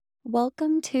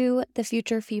Welcome to the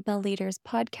Future Female Leaders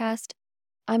podcast.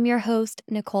 I'm your host,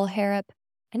 Nicole Harrop,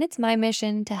 and it's my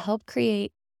mission to help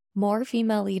create more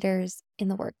female leaders in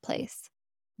the workplace.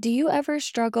 Do you ever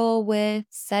struggle with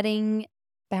setting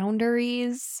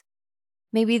boundaries?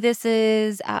 Maybe this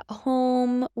is at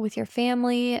home with your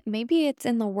family, maybe it's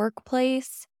in the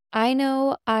workplace. I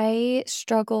know I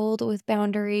struggled with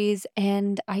boundaries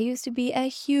and I used to be a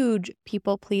huge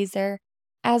people pleaser,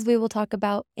 as we will talk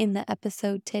about in the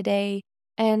episode today.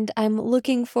 And I'm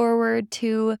looking forward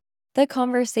to the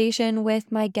conversation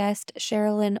with my guest,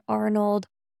 Sherralynn Arnold,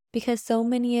 because so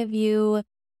many of you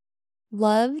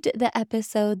loved the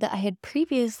episode that I had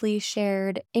previously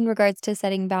shared in regards to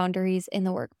setting boundaries in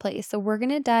the workplace. So we're going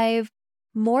to dive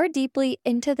more deeply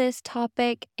into this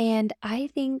topic, and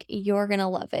I think you're going to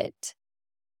love it.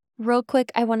 Real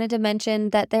quick, I wanted to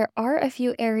mention that there are a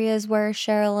few areas where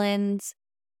Sherralynn's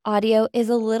audio is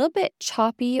a little bit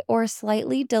choppy or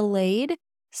slightly delayed.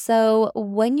 So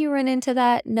when you run into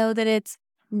that, know that it's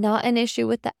not an issue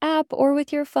with the app or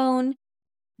with your phone.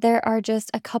 There are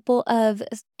just a couple of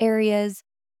areas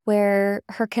where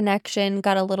her connection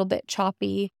got a little bit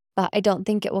choppy, but I don't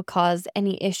think it will cause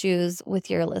any issues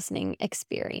with your listening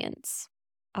experience.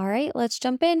 All right, let's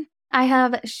jump in. I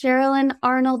have Sherralynn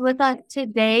Arnold with us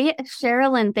today.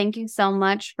 Sherralynn, thank you so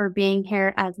much for being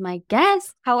here as my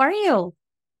guest. How are you?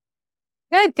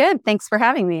 Good. Thanks for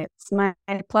having me. It's my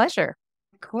pleasure.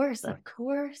 Of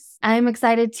course. I'm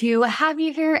excited to have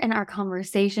you here, and our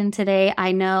conversation today,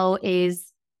 I know,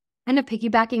 is kind of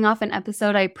piggybacking off an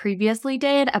episode I previously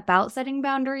did about setting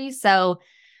boundaries. So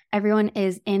everyone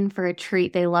is in for a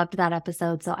treat. They loved that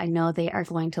episode. So I know they are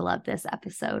going to love this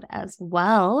episode as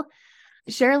well.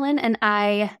 Sherralynn and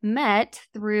I met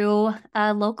through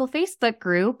a local Facebook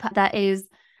group that is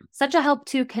such a help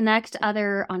to connect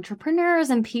other entrepreneurs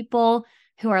and people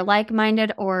who are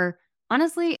like-minded, or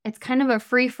honestly, it's kind of a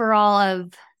free-for-all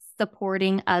of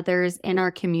supporting others in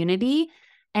our community.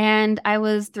 And I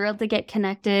was thrilled to get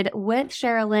connected with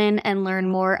Sherralynn and learn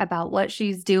more about what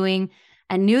she's doing,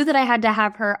 and knew that I had to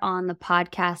have her on the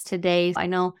podcast today. I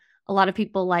know a lot of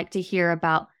people like to hear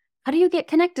about how do you get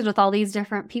connected with all these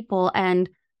different people, and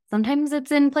sometimes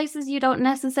it's in places you don't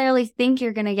necessarily think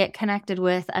you're going to get connected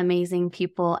with amazing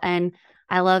people. And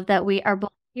I love that we are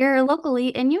both here locally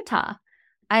in Utah.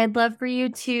 I'd love for you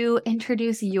to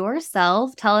introduce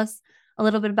yourself. Tell us a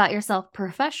little bit about yourself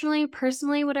professionally,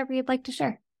 personally, whatever you'd like to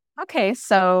share. Okay,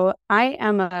 so I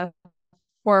am a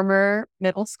former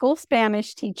middle school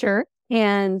Spanish teacher,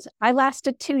 and I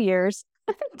lasted 2 years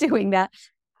doing that.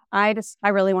 I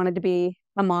really wanted to be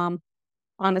a mom,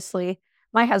 honestly.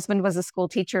 My husband was a school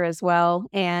teacher as well,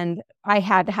 and I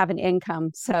had to have an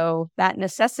income. So that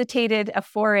necessitated a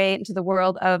foray into the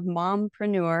world of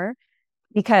mompreneur,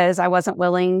 because I wasn't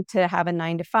willing to have a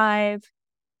 9 to 5,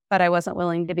 but I wasn't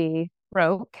willing to be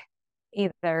broke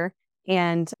either.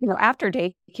 And, after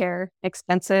daycare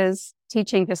expenses,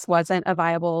 teaching just wasn't a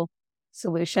viable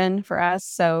solution for us.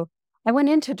 So I went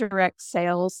into direct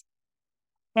sales,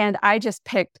 and I just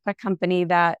picked a company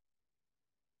that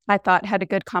I thought had a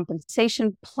good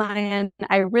compensation plan.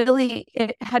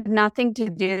 It had nothing to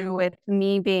do with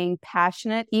me being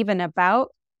passionate even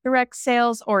about direct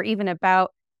sales or even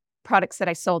about products that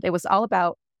I sold. It was all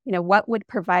about, what would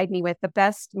provide me with the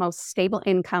best, most stable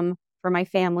income for my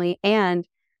family and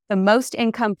the most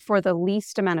income for the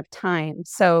least amount of time.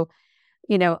 So,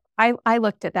 I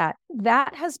looked at that.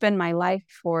 That has been my life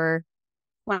for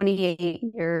 28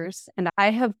 years. And I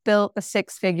have built a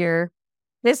 6-figure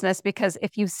business, because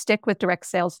if you stick with direct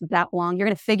sales that long, you're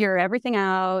going to figure everything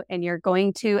out and you're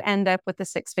going to end up with a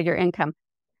 6-figure income.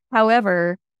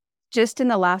 However, just in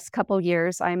the last couple of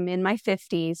years, I'm in my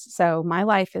 50s, so my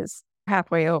life is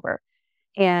halfway over.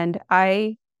 And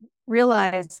I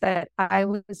realized that I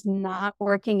was not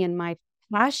working in my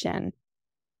passion.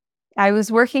 I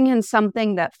was working in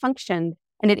something that functioned,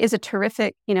 and it is a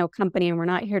terrific, company, and we're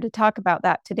not here to talk about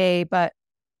that today, but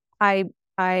I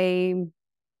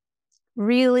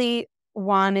really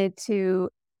wanted to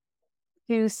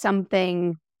do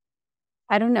something,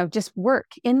 I don't know, just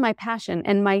work in my passion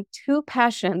and my two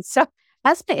passions. So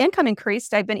as my income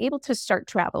increased, I've been able to start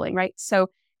traveling, right? So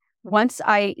once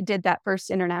I did that first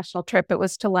international trip, it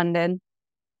was to London.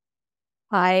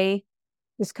 I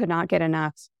just could not get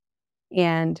enough.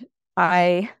 And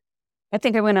I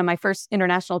think I went on my first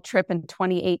international trip in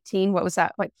 2018. What was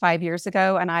that, like 5 years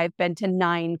ago? And I've been to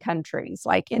 9 countries,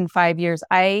 like in 5 years.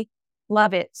 I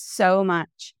love it so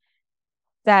much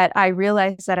that I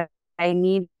realized that I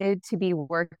needed to be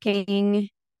working,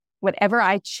 whatever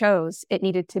I chose, it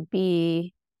needed to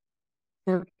be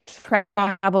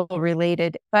travel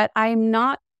related. But I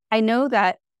know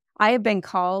that I have been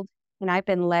called and I've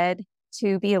been led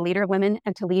to be a leader of women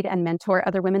and to lead and mentor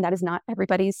other women. That is not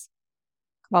everybody's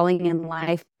calling in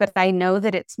life, but I know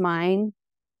that it's mine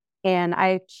and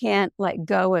I can't let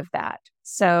go of that.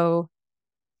 So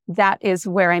that is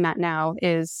where I'm at now,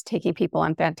 is taking people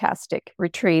on fantastic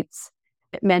retreats,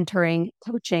 mentoring,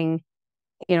 coaching,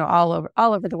 all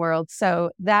over the world.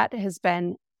 So that has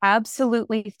been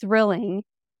absolutely thrilling.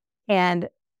 And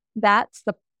that's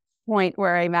the point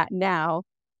where I'm at now.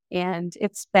 And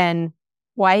it's been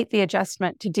quite the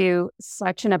adjustment to do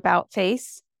such an about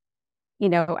face,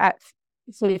 at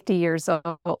 50 years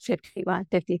old, 51,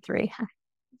 53,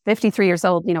 53 years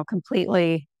old,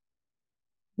 completely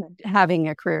having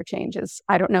a career changes.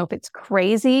 I don't know if it's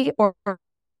crazy or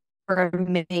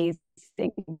amazing,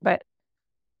 but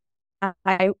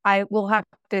I will have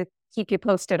to keep you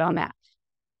posted on that.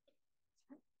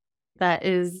 That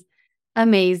is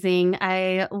amazing.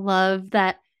 I love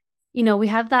that, we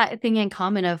have that thing in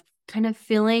common of kind of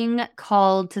feeling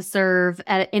called to serve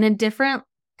in a different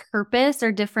purpose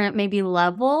or different maybe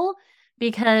level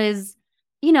because,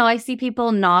 I see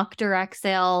people knock direct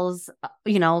sales,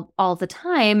 all the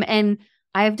time. And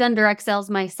I've done direct sales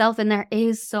myself, and there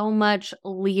is so much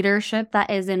leadership that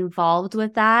is involved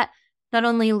with that. Not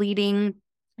only leading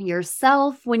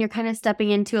yourself when you're kind of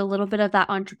stepping into a little bit of that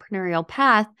entrepreneurial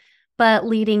path, but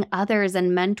leading others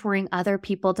and mentoring other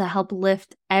people to help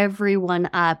lift everyone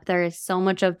up. There is so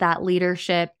much of that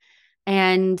leadership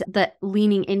and the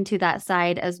leaning into that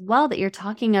side as well that you're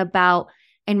talking about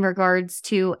in regards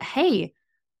to, hey,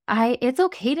 it's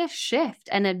okay to shift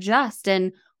and adjust.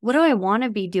 And what do I want to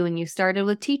be doing? You started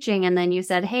with teaching and then you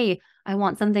said, hey, I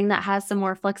want something that has some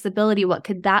more flexibility. What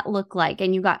could that look like?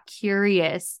 And you got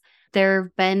curious. There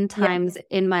have been times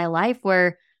in my life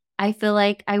where I feel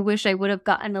like I wish I would have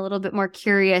gotten a little bit more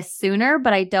curious sooner,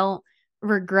 but I don't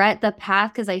regret the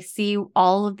path because I see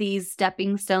all of these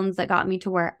stepping stones that got me to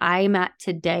where I'm at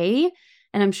today.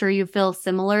 And I'm sure you feel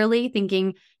similarly,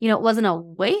 thinking, it wasn't a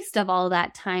waste of all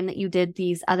that time that you did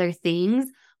these other things,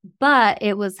 but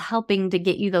it was helping to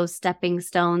get you those stepping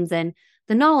stones and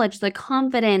the knowledge, the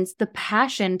confidence, the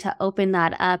passion to open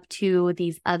that up to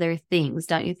these other things,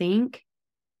 don't you think?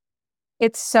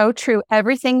 It's so true.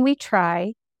 Everything we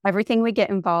try, everything we get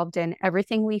involved in,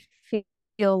 everything we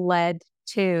feel led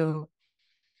to,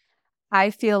 I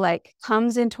feel like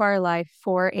comes into our life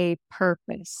for a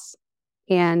purpose.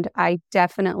 And I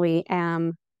definitely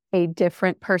am a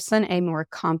different person, a more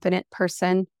confident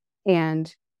person,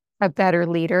 and a better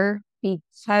leader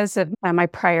because of my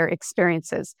prior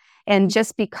experiences. And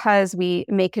just because we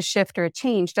make a shift or a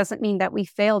change doesn't mean that we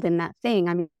failed in that thing.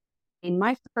 I mean,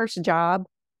 my first job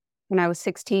when I was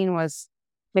 16 was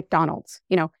McDonald's,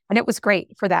 and it was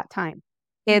great for that time.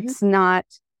 It's not,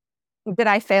 did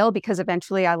I fail because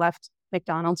eventually I left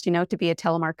McDonald's, to be a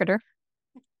telemarketer?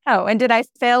 Oh, and did I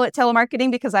fail at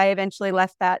telemarketing because I eventually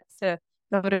left that to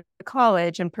go to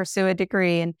college and pursue a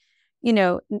degree? And,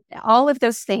 all of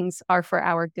those things are for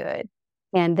our good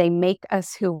and they make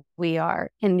us who we are.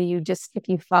 And if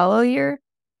you follow your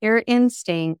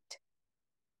instinct,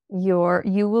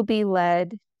 you will be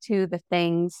led to the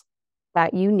things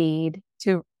that you need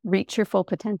to reach your full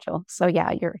potential. So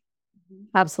yeah, you're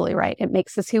absolutely right. It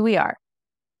makes us who we are.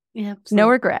 Yeah, no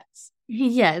regrets.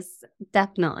 Yes,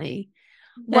 definitely.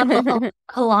 Well,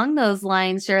 along those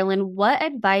lines, Sherralynn, what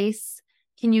advice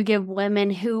can you give women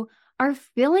who are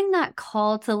feeling that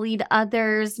call to lead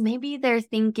others? Maybe they're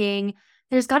thinking,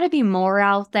 there's got to be more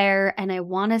out there, and I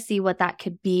want to see what that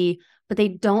could be, but they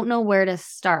don't know where to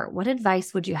start. What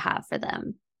advice would you have for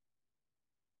them?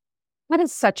 That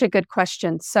is such a good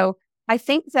question. So I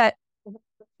think that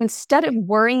instead of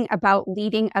worrying about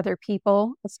leading other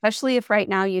people, especially if right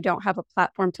now you don't have a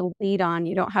platform to lead on,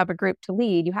 you don't have a group to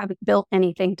lead, you haven't built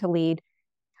anything to lead,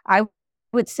 I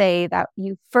would say that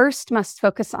you first must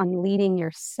focus on leading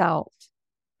yourself.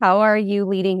 How are you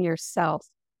leading yourself?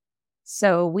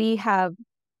 So we have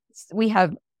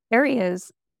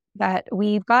areas that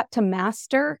we've got to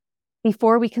master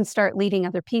before we can start leading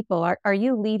other people. Are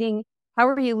you leading? How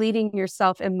are you leading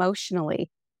yourself emotionally?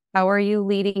 How are you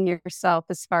leading yourself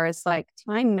as far as like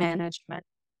time management?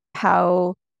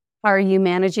 How are you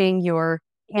managing your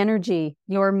energy,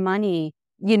 your money?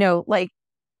 Like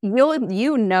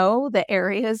the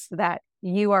areas that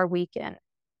you are weak in.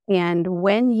 And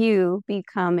when you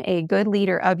become a good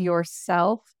leader of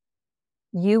yourself,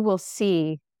 you will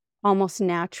see almost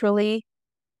naturally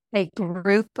a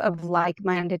group of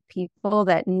like-minded people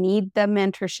that need the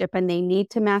mentorship and they need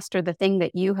to master the thing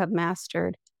that you have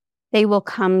mastered. They will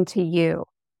come to you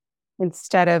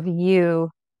instead of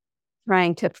you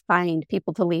trying to find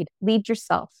people to lead. Lead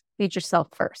yourself. Lead yourself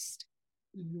first.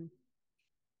 Mm-hmm.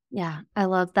 Yeah, I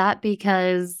love that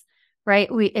because, right,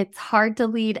 it's hard to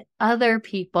lead other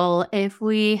people if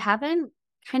we haven't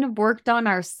kind of worked on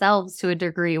ourselves to a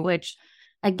degree, which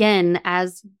again,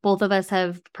 as both of us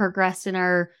have progressed in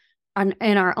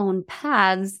in our own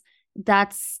paths,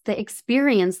 that's the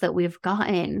experience that we've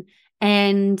gotten.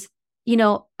 And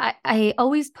I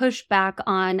always push back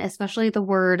on especially the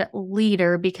word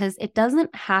leader because it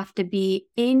doesn't have to be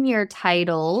in your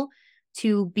title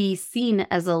to be seen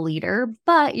as a leader.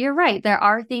 But you're right, there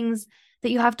are things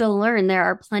that you have to learn. There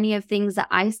are plenty of things that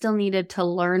I still needed to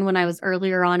learn when I was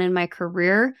earlier on in my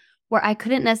career where I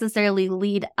couldn't necessarily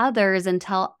lead others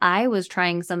until I was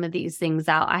trying some of these things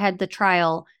out. I had the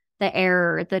trial, the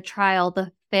error, the trial,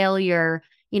 the failure,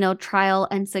 trial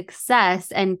and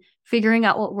success, and figuring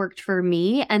out what worked for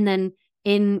me. And then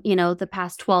in, the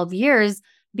past 12 years,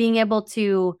 being able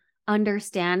to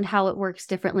understand how it works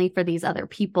differently for these other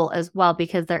people as well,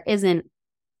 because there isn't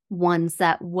one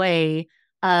set way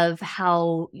of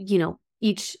how,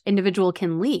 each individual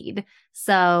can lead.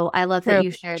 So I love that True,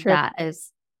 you shared true. that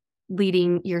as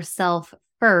leading yourself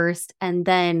first, and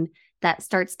then that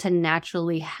starts to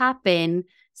naturally happen.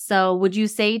 So would you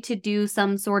say to do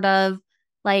some sort of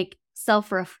like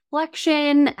self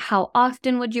reflection? How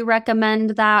often would you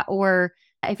recommend that? Or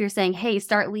if you're saying, hey,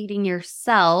 start leading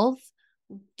yourself,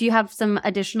 do you have some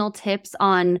additional tips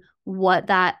on what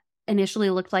that initially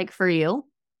looked like for you?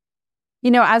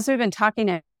 As we've been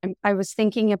talking, I was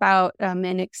thinking about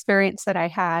an experience that I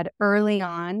had early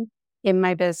on in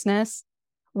my business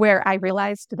where I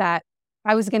realized that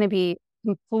I was going to be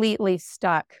completely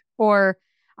stuck, or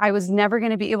I was never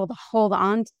going to be able to hold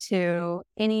on to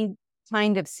any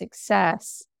kind of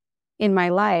success in my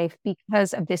life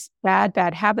because of this bad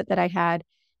habit that I had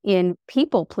in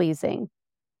people pleasing.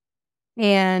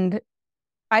 And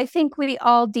I think we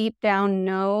all deep down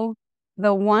know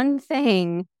the one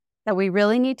thing that we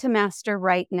really need to master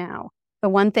right now. The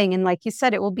one thing, and like you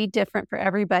said, it will be different for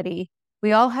everybody.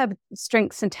 We all have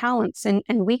strengths and talents and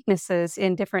weaknesses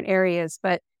in different areas,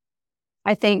 but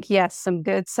I think, yes, some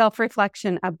good self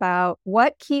reflection about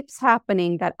what keeps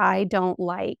happening that I don't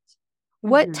like.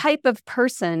 What Mhm. type of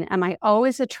person am I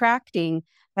always attracting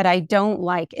that I don't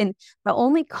like? And the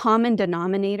only common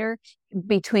denominator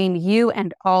between you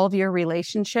and all of your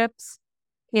relationships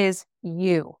is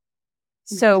you.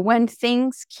 So Mhm. when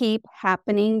things keep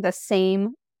happening the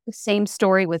same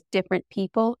story with different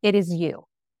people, it is you.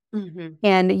 Mhm.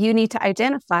 And you need to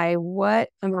identify what,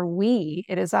 or we,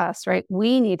 it is us, right?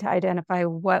 We need to identify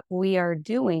what we are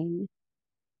doing.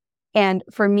 And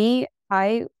for me,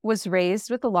 I was raised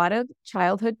with a lot of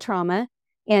childhood trauma,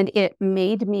 and it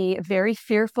made me very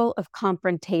fearful of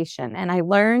confrontation. And I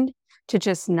learned to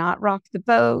just not rock the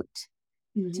boat,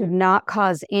 to Mhm. not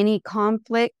cause any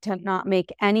conflict, to not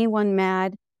make anyone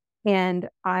mad. And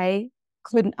I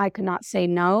could not say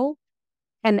no.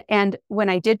 And when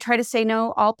I did try to say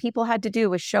no, all people had to do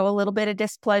was show a little bit of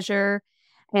displeasure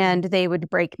and they would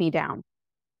break me down.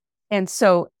 And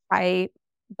so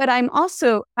but I'm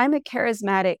a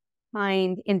charismatic,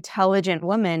 kind, intelligent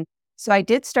woman. So I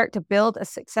did start to build a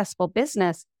successful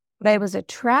business, but I was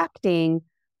attracting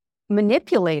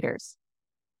manipulators,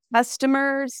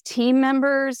 customers, team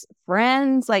members,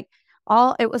 friends, like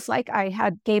it was like I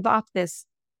had gave off this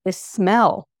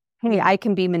smell. Hey, Mhm. I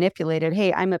can be manipulated.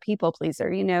 Hey, I'm a people pleaser,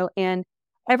 and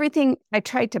everything I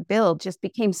tried to build just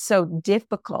became so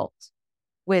difficult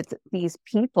with these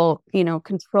people,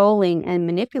 controlling and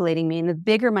manipulating me. And the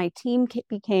bigger my team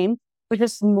became, with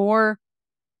just more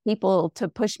people to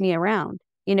push me around,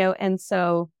 and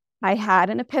so I had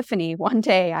an epiphany one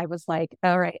day. I was like,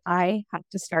 all right, I have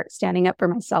to start standing up for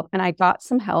myself. And I got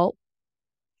some help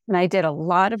and I did a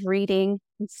lot of reading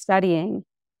and studying.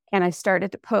 And I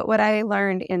started to put what I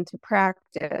learned into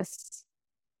practice.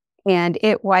 And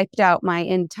it wiped out my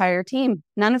entire team.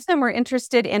 None of them were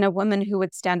interested in a woman who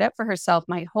would stand up for herself.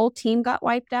 My whole team got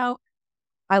wiped out.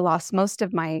 I lost most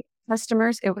of my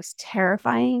customers. It was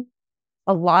terrifying.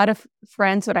 A lot of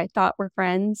friends that I thought were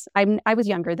friends. I was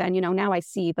younger then, now I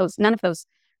see none of those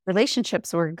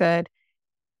relationships were good,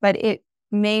 but it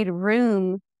made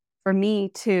room for me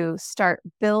to start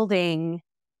building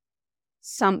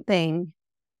something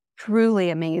truly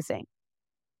amazing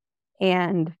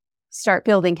and start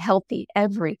building healthy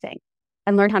everything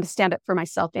and learn how to stand up for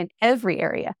myself in every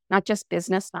area, not just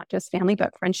business, not just family,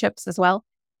 but friendships as well.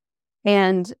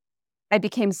 And I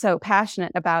became so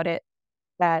passionate about it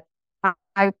that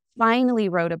I finally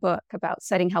wrote a book about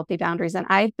setting healthy boundaries. And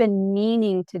I've been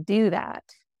meaning to do that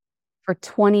for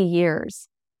 20 years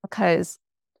because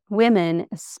women,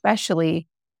 especially,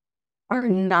 are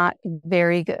not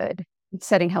very good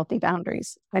setting healthy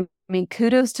boundaries. I mean,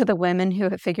 kudos to the women who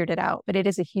have figured it out, but it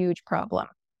is a huge problem.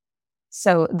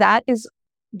 So that is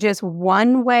just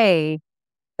one way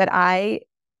that I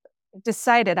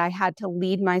decided I had to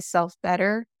lead myself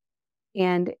better.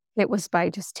 And it was by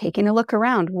just taking a look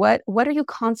around. What are you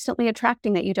constantly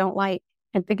attracting that you don't like?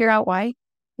 And figure out why,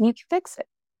 and you can fix it.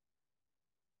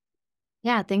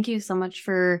 Yeah, thank you so much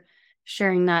for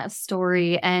sharing that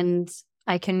story. And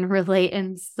I can relate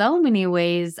in so many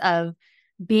ways of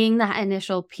being that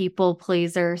initial people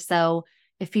pleaser. So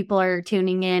if people are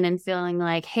tuning in and feeling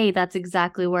like, hey, that's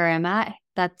exactly where I'm at,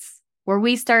 that's where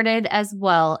we started as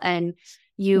well. And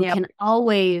you Yep. can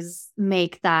always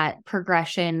make that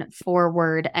progression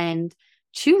forward and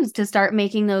choose to start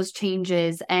making those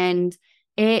changes. And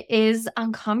it is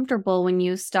uncomfortable when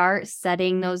you start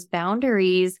setting those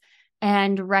boundaries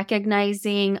and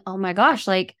recognizing, oh my gosh,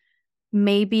 like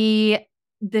maybe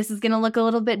this is going to look a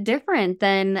little bit different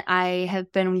than I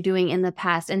have been doing in the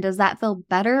past. And does that feel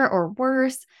better or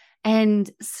worse? And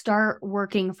start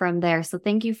working from there. So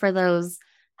thank you for those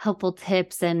helpful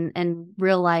tips and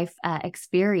real life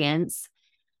experience.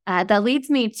 That leads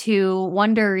me to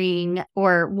wondering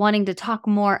or wanting to talk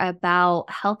more about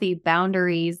healthy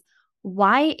boundaries.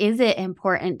 Why is it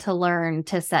important to learn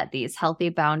to set these healthy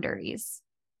boundaries?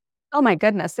 Oh my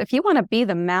goodness. If you want to be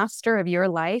the master of your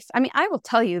life, I mean, I will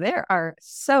tell you, there are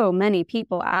so many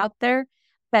people out there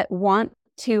that want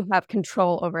to have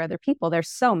control over other people. There's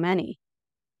so many,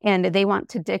 and they want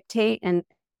to dictate and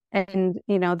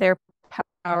their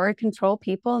power to control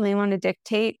people, and they want to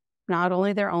dictate not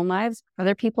only their own lives,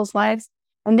 other people's lives.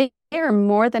 And they are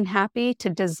more than happy to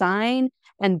design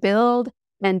and build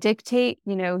and dictate,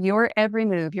 your every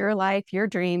move, your life, your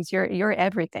dreams, your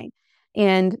everything.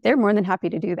 And they're more than happy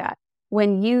to do that.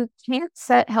 When you can't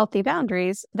set healthy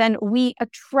boundaries, then we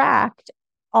attract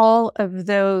all of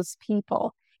those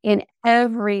people in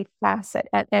every facet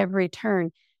at every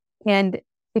turn. And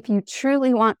if you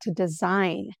truly want to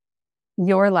design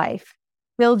your life,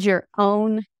 build your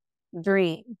own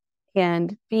dream,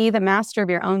 and be the master of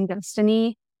your own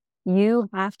destiny, you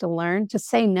have to learn to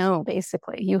say no,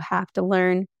 basically. You have to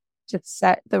learn to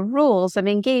set the rules of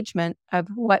engagement of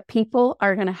what people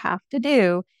are going to have to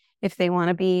do if they want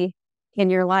to be in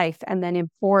your life, and then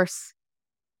enforce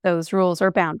those rules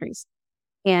or boundaries.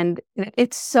 And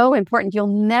it's so important. You'll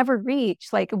never reach,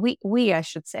 like I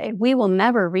should say, we will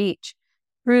never reach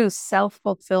true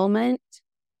self-fulfillment,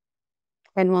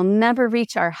 and we'll never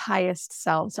reach our highest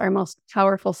selves, our most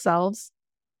powerful selves,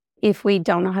 if we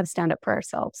don't know how to stand up for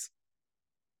ourselves.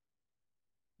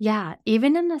 Yeah,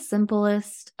 even in the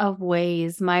simplest of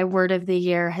ways, my word of the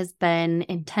year has been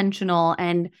intentional.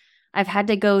 And I've had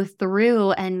to go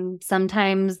through and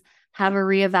sometimes have a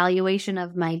reevaluation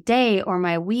of my day or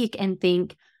my week and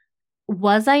think,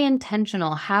 was I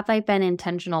intentional? Have I been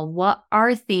intentional? What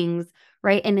are things,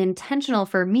 right? And intentional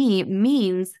for me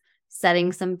means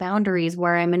setting some boundaries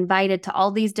where I'm invited to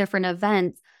all these different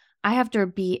events. I have to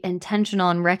be intentional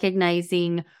and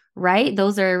recognizing, right?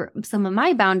 Those are some of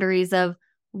my boundaries of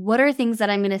what are things that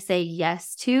I'm going to say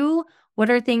yes to? What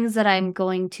are things that I'm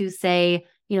going to say,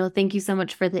 thank you so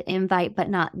much for the invite, but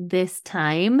not this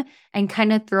time, and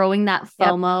kind of throwing that Yep.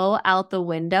 FOMO out the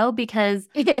window because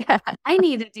Yeah. I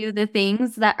need to do the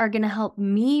things that are going to help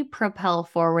me propel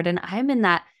forward. And I'm in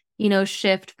that,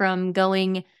 shift from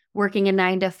working a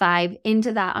 9 to 5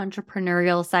 into that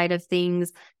entrepreneurial side of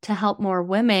things to help more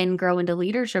women grow into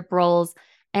leadership roles.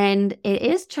 And it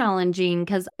is challenging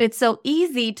because it's so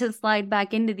easy to slide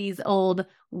back into these old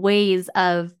ways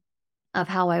of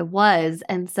how I was.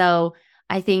 And so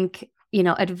I think,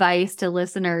 advice to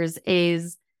listeners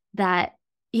is that,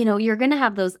 you're going to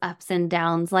have those ups and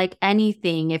downs like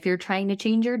anything. If you're trying to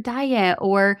change your diet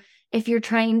or if you're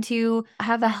trying to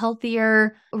have a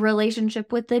healthier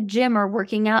relationship with the gym or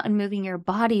working out and moving your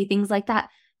body, things like that,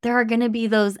 there are going to be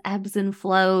those ebbs and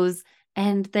flows,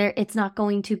 and it's not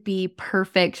going to be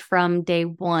perfect from day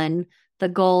one. The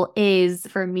goal is,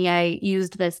 for me, I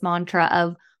used this mantra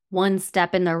of one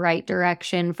step in the right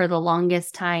direction for the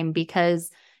longest time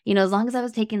because, as long as I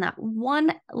was taking that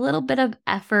one little bit of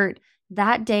effort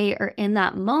that day or in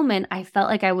that moment, I felt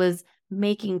like I was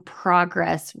making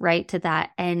progress right to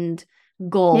that end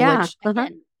goal, Yeah. which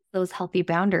again, those healthy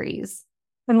boundaries.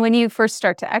 And when you first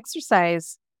start to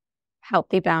exercise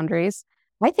healthy boundaries,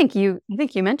 I think you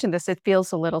mentioned this, it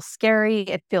feels a little scary.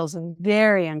 It feels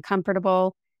very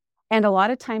uncomfortable. And a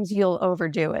lot of times you'll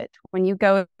overdo it. When you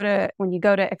go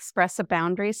to express a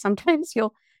boundary, sometimes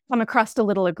you'll come across a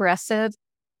little aggressive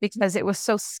because it was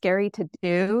so scary to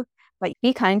do. Like,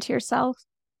 be kind to yourself,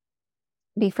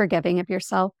 be forgiving of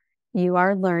yourself. You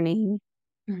are learning.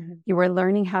 Mhm. You are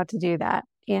learning how to do that.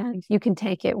 and you can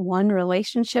take it one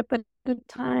relationship at a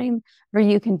time, or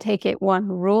you can take it one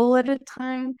rule at a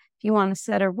time. If you want to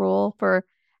set a rule for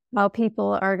how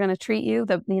people are going to treat you,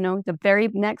 the very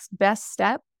next best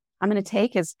step I'm going to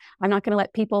take is I'm not going to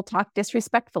let people talk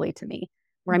disrespectfully to me,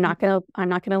 or I'm not going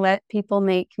to let people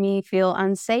make me feel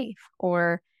unsafe,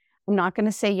 or I'm not going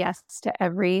to say yes to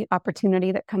every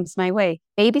opportunity that comes my way.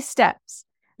 Baby steps.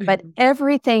 But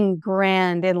everything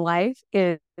grand in life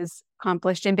is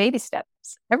accomplished in baby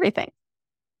steps. Everything.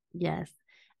 Yes.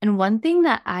 And one thing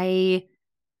that I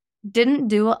didn't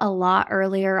do a lot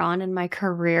earlier on in my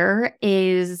career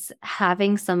is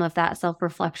having some of that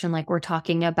self-reflection, like we're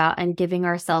talking about, and giving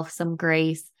ourselves some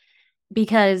grace.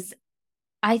 Because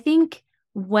I think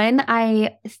when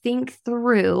I think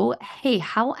through, hey,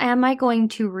 how am I going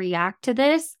to react to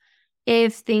this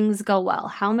if things go well?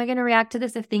 How am I going to react to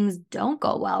this if things don't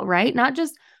go well, right? Not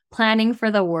just planning for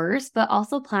the worst, but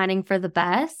also planning for the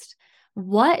best.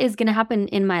 What is going to happen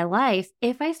in my life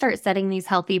if I start setting these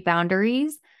healthy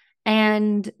boundaries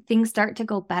and things start to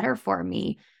go better for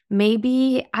me?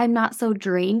 Maybe I'm not so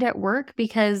drained at work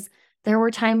because there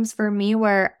were times for me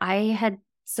where I had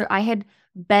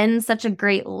been such a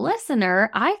great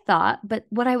listener, I thought, but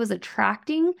what I was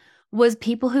attracting was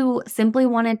people who simply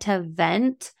wanted to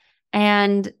vent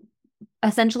and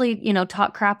essentially,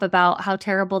 talk crap about how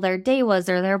terrible their day was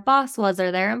or their boss was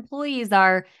or their employees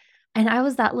are. And I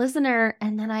was that listener,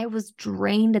 and then I was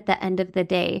drained at the end of the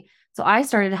day. So I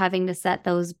started having to set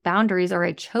those boundaries, or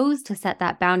I chose to set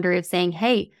that boundary of saying,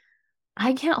 hey,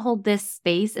 I can't hold this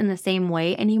space in the same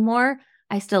way anymore.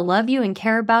 I still love you and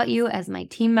care about you as my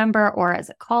team member or as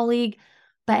a colleague.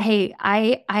 But hey,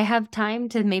 I have time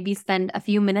to maybe spend a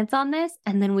few minutes on this,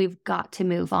 and then we've got to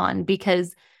move on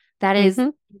because that is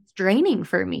it's draining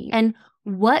for me. And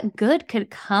what good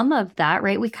could come of that,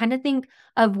 right? We kind of think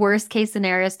of worst case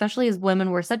scenario, especially as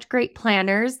women, we're such great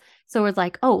planners. So it's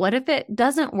like, oh, what if it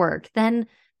doesn't work? Then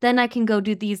I can go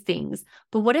do these things.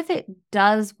 But what if it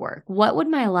does work? What would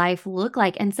my life look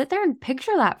like? And sit there and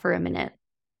picture that for a minute.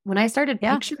 When I started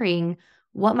picturing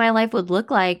what my life would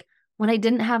look like when I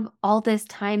didn't have all this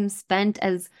time spent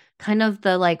as kind of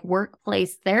the like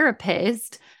workplace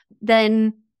therapist,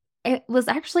 then it was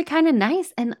actually kind of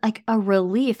nice and like a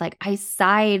relief. Like I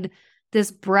sighed this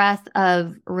breath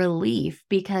of relief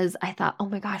because I thought, oh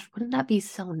my gosh, wouldn't that be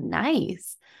so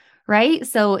nice? Right?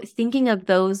 So thinking of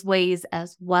those ways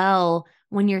as well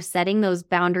when you're setting those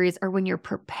boundaries or when you're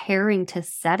preparing to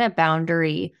set a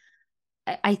boundary,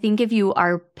 I think if you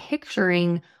are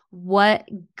picturing what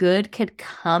good could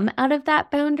come out of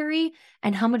that boundary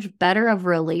and how much better of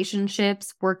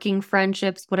relationships, working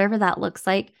friendships, whatever that looks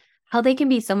like, how they can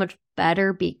be so much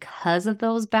better because of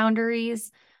those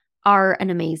boundaries are an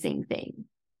amazing thing.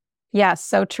 Yes,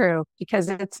 so true, because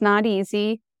it's not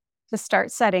easy to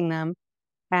start setting them.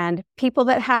 And people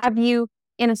that have you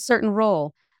in a certain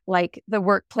role, like the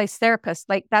workplace therapist,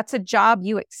 like that's a job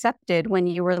you accepted when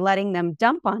you were letting them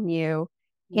dump on you.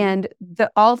 And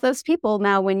all those people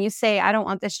now, when you say, I don't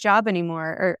want this job anymore,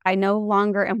 or I no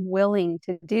longer am willing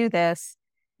to do this,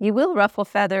 you will ruffle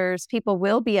feathers. People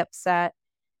will be upset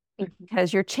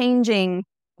because you're changing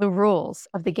the rules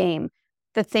of the game.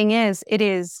 The thing is, it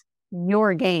is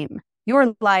your game,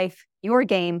 your life, your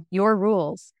game, your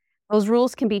rules. Those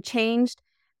rules can be changed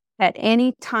at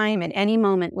any time, at any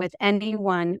moment, with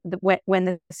anyone, when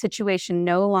the situation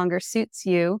no longer suits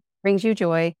you, brings you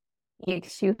joy,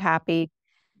 makes you happy,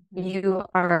 you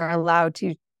are allowed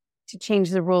to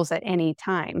change the rules at any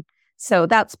time. So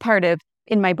that's part of,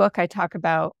 in my book, I talk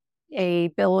about a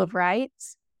Bill of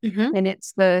Rights, and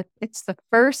it's the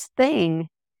first thing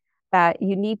that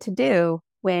you need to do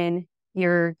when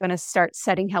you're going to start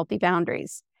setting healthy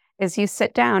boundaries. Is you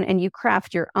sit down and you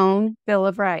craft your own Bill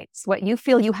of Rights, what you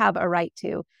feel you have a right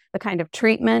to, the kind of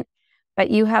treatment that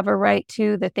you have a right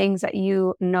to, the things that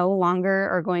you no longer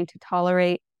are going to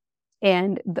tolerate.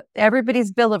 And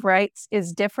everybody's Bill of Rights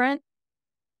is different.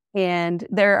 And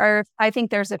I think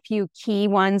there's a few key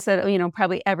ones that,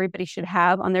 probably everybody should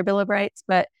have on their Bill of Rights,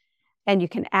 and you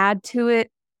can add to it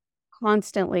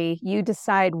constantly. You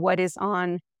decide what is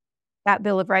on that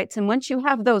Bill of Rights. And once you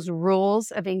have those rules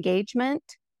of engagement,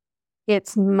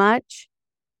 it's much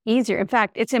easier. In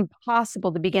fact, it's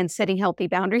impossible to begin setting healthy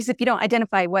boundaries if you don't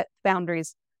identify what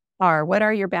boundaries are. What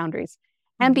are your boundaries?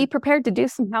 And be prepared to do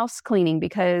some house cleaning,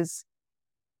 because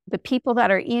the people that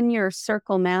are in your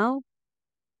circle now,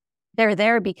 they're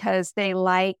there because they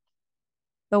like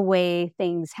the way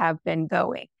things have been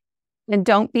going. And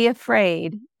don't be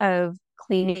afraid of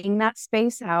cleaning that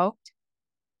space out,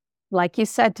 like you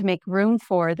said, to make room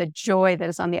for the joy that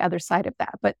is on the other side of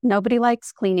that. But nobody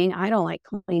likes cleaning. I don't like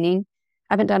cleaning.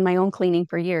 I haven't done my own cleaning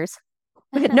for years.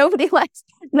 But nobody likes,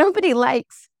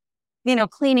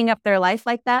 cleaning up their life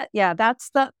like that. Yeah, that's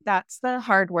the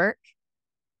hard work.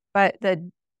 But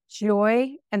the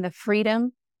joy and the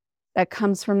freedom that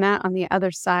comes from that on the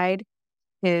other side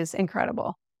is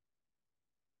incredible.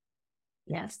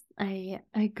 Yes, I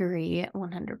agree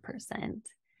 100%.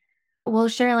 Well,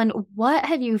 Sherralynn, what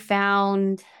have you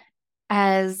found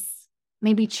as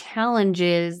maybe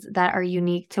challenges that are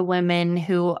unique to women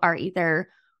who are either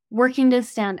working to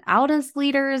stand out as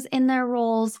leaders in their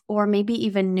roles or maybe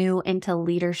even new into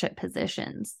leadership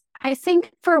positions? I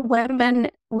think for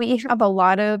women, we have a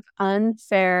lot of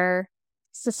unfair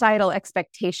societal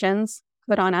expectations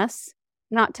put on us,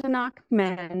 not to knock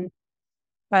men,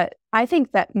 but I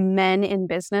think that men in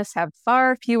business have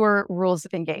far fewer rules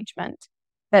of engagement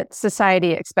that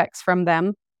society expects from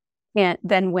them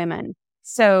than women.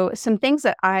 So some things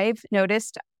that I've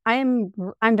noticed, I'm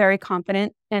very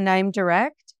confident and I'm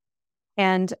direct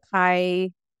and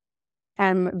I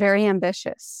am very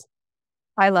ambitious.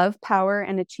 I love power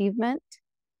and achievement.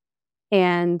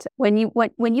 And when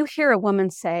you hear a woman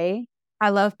say, I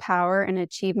love power and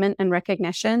achievement and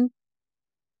recognition,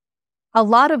 a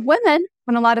lot of women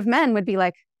and a lot of men would be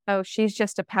like, oh, she's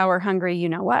just a power hungry, you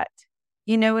know what?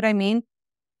 You know what I mean?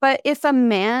 But if a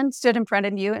man stood in front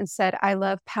of you and said, I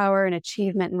love power and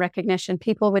achievement and recognition,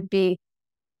 people would be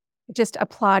just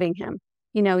applauding him.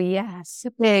 Yes,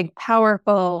 big,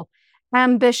 powerful,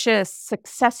 ambitious,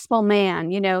 successful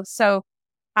man, So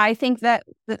I think that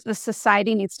the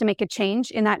society needs to make a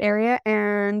change in that area.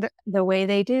 And the way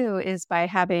they do is by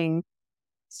having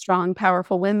strong,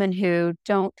 powerful women who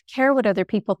don't care what other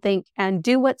people think and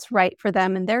do what's right for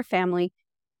them and their family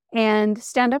and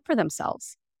stand up for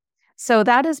themselves. So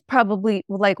that is probably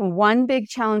like one big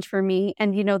challenge for me.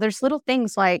 And, there's little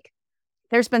things like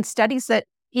there's been studies that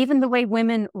even the way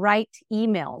women write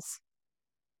emails,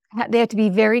 they have to be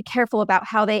very careful about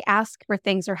how they ask for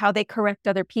things or how they correct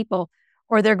other people,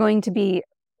 or they're going to be,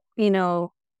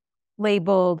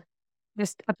 labeled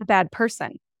just a bad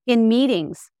person. In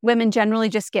meetings, women generally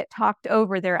just get talked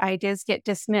over, their ideas get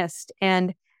dismissed,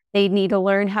 and they need to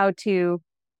learn how to,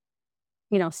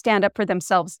 stand up for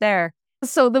themselves there.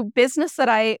 So the business that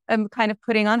I am kind of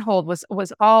putting on hold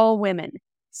was all women.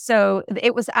 So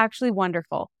it was actually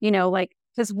wonderful,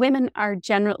 because women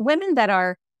that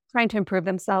are trying to improve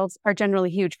themselves are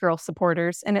generally huge girl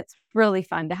supporters. And it's really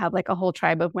fun to have like a whole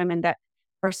tribe of women that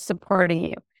are supporting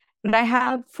you. But I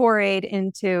have forayed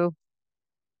into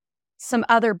some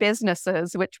other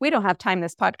businesses, which we don't have time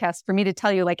this podcast for me to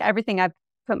tell you like everything I've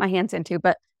put my hands into,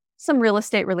 but some real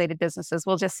estate related businesses,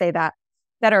 we'll just say that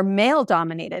are male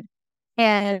dominated.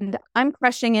 And I'm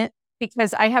crushing it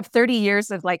because I have 30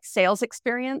 years of like sales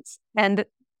experience and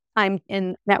I'm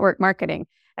in network marketing.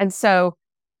 And so,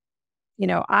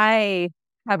 I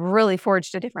have really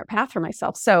forged a different path for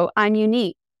myself. So I'm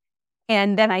unique.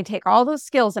 And then I take all those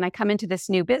skills and I come into this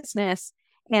new business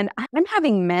and I'm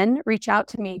having men reach out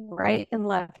to me right and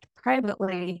left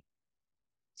privately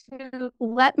to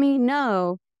let me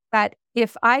know that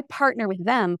if I partner with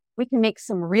them, we can make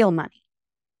some real money.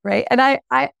 Right. And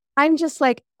I'm just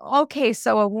like, okay,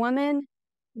 so a woman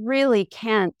really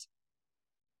can't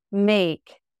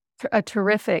make a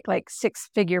terrific, like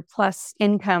 6-figure plus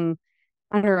income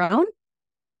on her own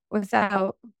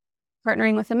without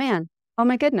partnering with a man. Oh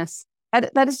my goodness.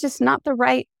 That is just not the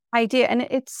right idea. And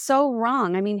it's so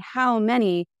wrong. I mean, how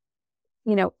many,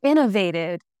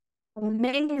 innovative,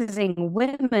 amazing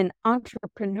women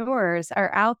entrepreneurs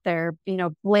are out there,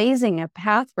 blazing a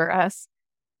path for us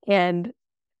and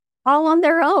all on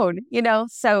their own,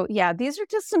 So yeah, these are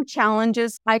just some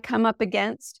challenges I come up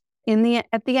against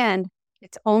at the end.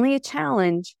 It's only a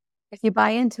challenge if you buy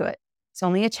into it. It's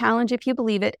only a challenge if you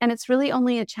believe it. And it's really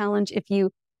only a challenge if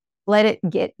you let it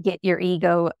get your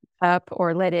ego up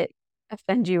or let it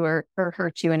offend you or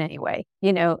hurt you in any way.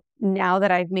 Now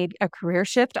that I've made a career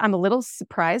shift, I'm a little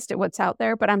surprised at what's out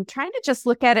there, but I'm trying to just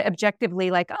look at it objectively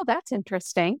like, oh, that's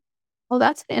interesting. Oh,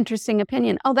 that's an interesting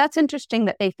opinion. Oh, that's interesting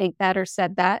that they think that or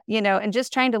said that, and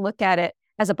just trying to look at it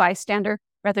as a bystander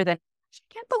rather than,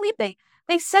 I can't believe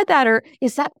they said that, or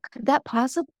could that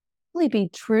possibly be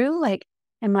true? Like,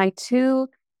 am I too,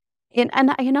 and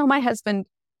my husband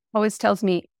always tells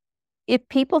me, if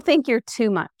people think you're too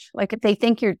much, like if they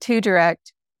think you're too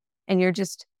direct and you're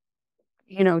just,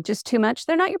 just too much,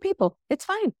 they're not your people. It's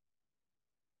fine.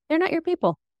 They're not your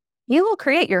people. You will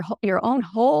create your own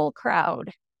whole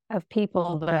crowd of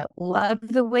people that love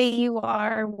the way you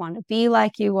are, want to be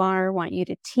like you are, want you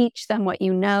to teach them what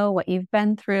you know, what you've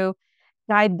been through,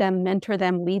 guide them, mentor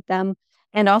them, lead them,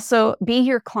 and also be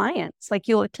your clients. Like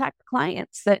you'll attract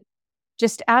clients that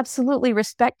just absolutely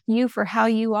respect you for how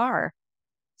you are.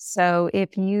 So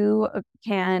if you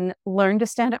can learn to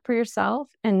stand up for yourself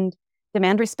and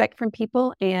demand respect from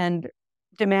people and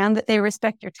demand that they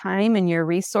respect your time and your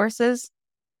resources,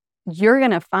 you're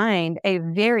going to find a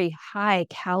very high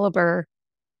caliber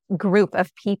group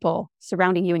of people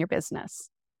surrounding you in your business.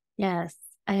 Yes,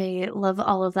 I love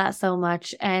all of that so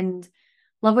much and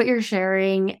love what you're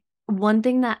sharing. One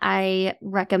thing that I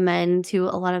recommend to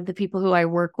a lot of the people who I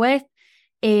work with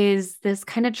is this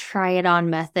kind of try it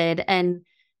on method. And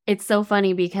it's so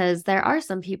funny because there are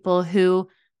some people who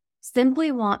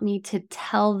simply want me to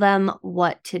tell them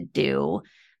what to do.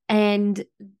 And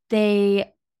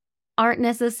they aren't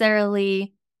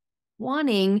necessarily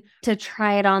wanting to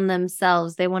try it on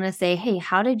themselves. They want to say, hey,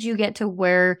 how did you get to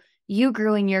where you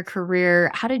grew in your career?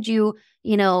 How did you,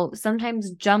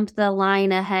 sometimes jump the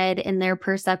line ahead in their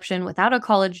perception without a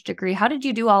college degree? How did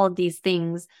you do all of these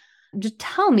things? Just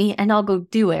tell me and I'll go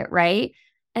do it. Right.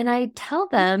 And I tell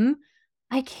them,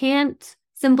 I can't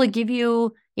simply give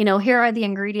you, here are the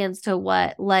ingredients to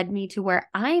what led me to where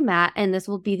I'm at. And this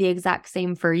will be the exact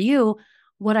same for you.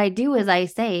 What I do is I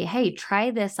say, hey,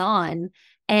 try this on.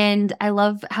 And I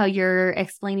love how you're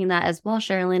explaining that as well.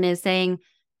 Sherralynn is saying,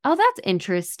 oh, that's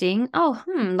interesting. Oh,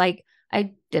 like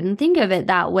I didn't think of it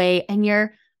that way. And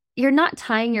you're not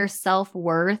tying your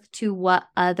self-worth to what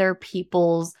other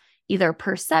people's either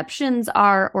perceptions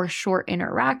are or short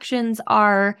interactions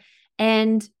are.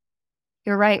 And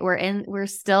you're right. We're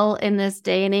still in this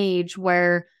day and age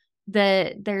where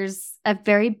there's a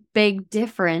very big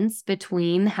difference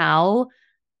between how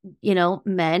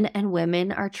men and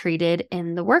women are treated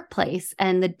in the workplace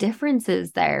and the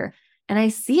differences there. And I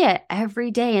see it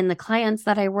every day in the clients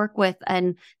that I work with,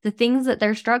 and the things that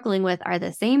they're struggling with are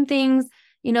the same things,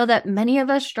 that many of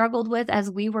us struggled with as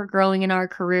we were growing in our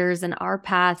careers and our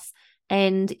paths.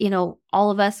 And, all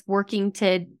of us working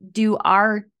to do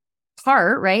our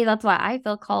part, right? That's why I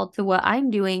feel called to what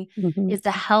I'm doing is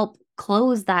to help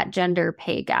close that gender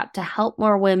pay gap, to help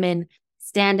more women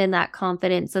stand in that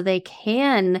confidence so they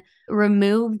can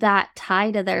remove that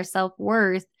tie to their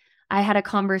self-worth. I had a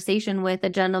conversation with a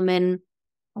gentleman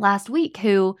last week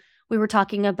who we were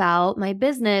talking about my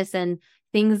business and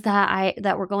things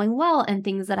that were going well and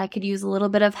things that I could use a little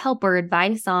bit of help or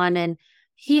advice on. And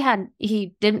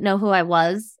he didn't know who I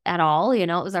was at all. It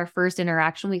was our first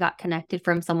interaction. We got connected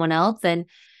from someone else. And,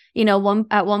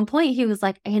 at one point he was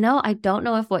like, I don't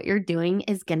know if what you're doing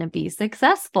is going to be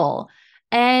successful.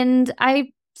 And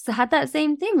I had that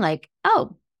same thing, like,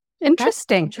 oh,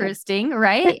 interesting,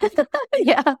 right?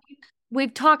 Yeah.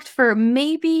 We've talked for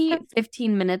maybe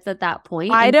 15 minutes at that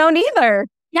point. I don't either.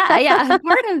 Yeah.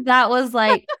 Part of that was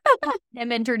like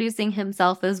him introducing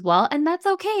himself as well. And that's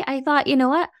okay. I thought, you know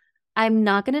what? I'm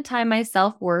not going to tie my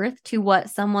self-worth to what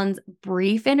someone's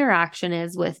brief interaction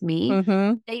is with me.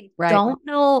 They don't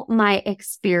know my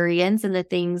experience and the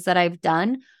things that I've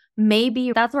done.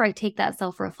 Maybe that's where I take that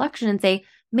self-reflection and say,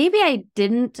 maybe I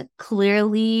didn't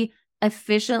clearly,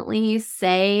 efficiently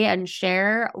say and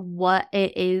share what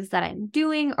it is that I'm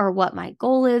doing or what my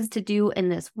goal is to do in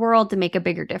this world to make a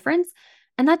bigger difference.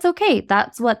 And that's okay.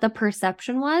 That's what the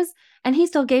perception was. And he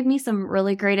still gave me some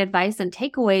really great advice and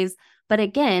takeaways. But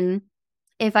again,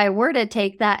 if I were to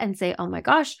take that and say, oh my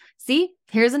gosh, see,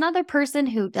 here's another person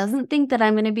who doesn't think that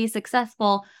I'm going to be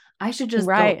successful. I should just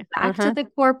go back to the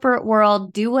corporate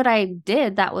world, do what I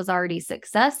did that was already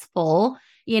successful,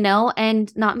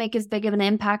 and not make as big of an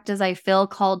impact as I feel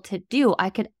called to do. I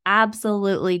could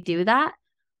absolutely do that,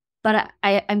 but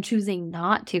I'm choosing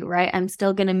not to, right? I'm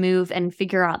still going to move and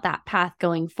figure out that path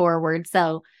going forward.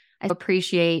 So I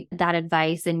appreciate that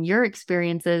advice and your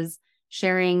experiences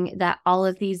sharing that all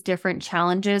of these different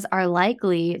challenges are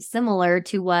likely similar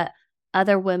to what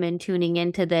other women tuning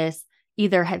into this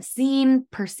either have seen,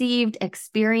 perceived,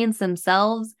 experienced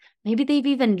themselves. Maybe they've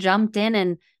even jumped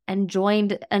in and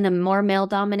joined in a more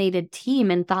male-dominated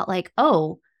team and thought like,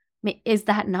 oh, is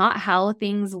that not how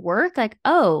things work? Like,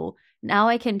 oh, now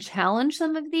I can challenge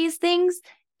some of these things.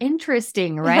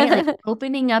 Interesting, right? Like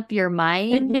opening up your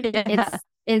mind.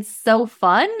 It's so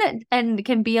fun and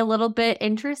can be a little bit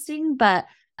interesting, but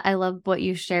I love what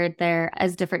you shared there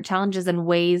as different challenges and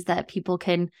ways that people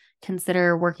can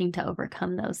consider working to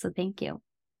overcome those. So thank you.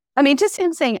 I mean, just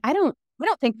him saying, I don't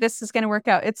think this is going to work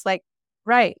out. It's like,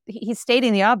 right. He's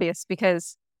stating the obvious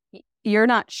because you're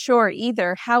not sure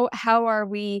either. How are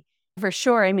we for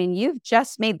sure? I mean, you've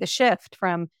just made the shift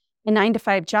from a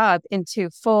 9-to-5 job into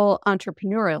full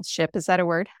entrepreneurship. Is that a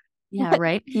word? Yeah,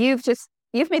 right. You've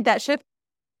made that shift.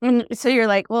 And so you're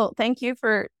like, well, thank you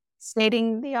for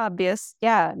stating the obvious.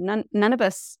 Yeah, none of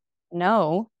us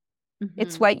know.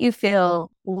 It's what you feel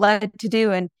led to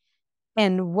do.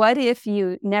 And what if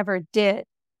you never did?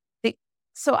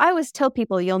 So I always tell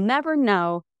people, you'll never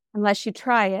know unless you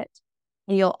try it.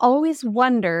 And you'll always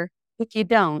wonder if you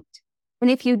don't. And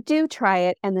if you do try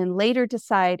it and then later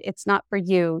decide it's not for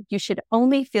you, you should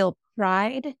only feel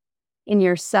pride in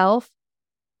yourself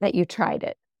that you tried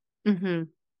it. Mm-hmm.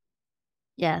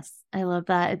 Yes, I love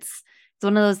that. It's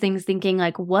one of those things thinking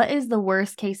like, what is the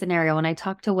worst case scenario? When I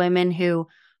talk to women who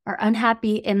are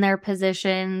unhappy in their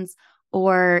positions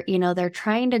or, they're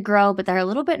trying to grow, but they're a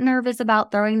little bit nervous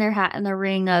about throwing their hat in the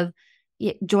ring of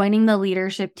joining the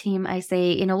leadership team, I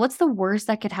say, what's the worst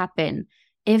that could happen?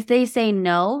 If they say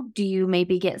no, do you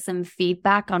maybe get some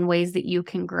feedback on ways that you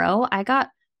can grow? I got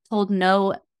told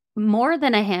no more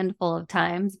than a handful of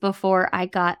times before I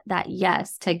got that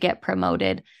yes to get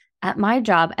promoted at my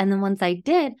job. And then once I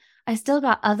did, I still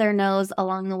got other no's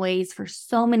along the ways for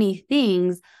so many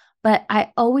things. But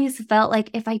I always felt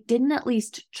like if I didn't at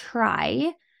least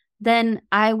try, then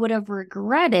I would have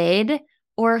regretted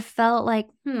or felt like,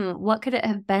 what could it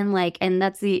have been like? And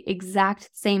that's the exact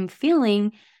same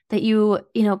feeling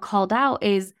that called out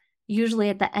is usually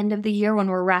at the end of the year when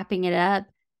we're wrapping it up.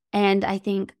 And I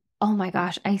think, oh my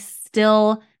gosh, I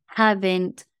still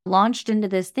haven't launched into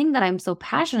this thing that I'm so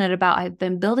passionate about. I've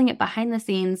been building it behind the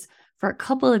scenes for a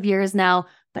couple of years now,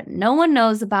 but no one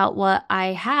knows about what I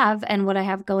have and what I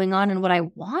have going on and what I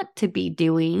want to be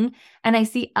doing. And I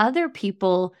see other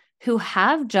people who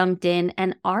have jumped in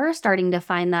and are starting to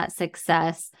find that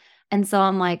success. And so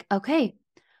I'm like, okay,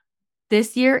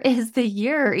 this year is the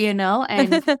year, and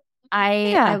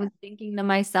I was thinking to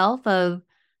myself of,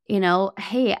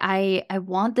 hey, I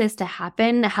want this to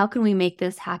happen. How can we make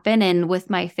this happen? And with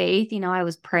my faith, I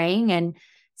was praying and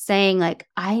saying like,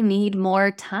 I need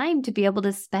more time to be able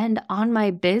to spend on my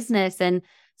business and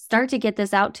start to get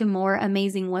this out to more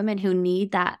amazing women who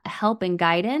need that help and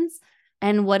guidance.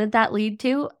 And what did that lead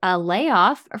to? A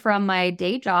layoff from my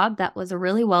day job that was a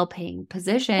really well-paying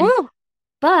position. Woo!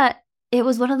 But it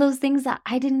was one of those things that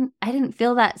I didn't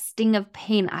feel that sting of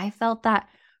pain. I felt that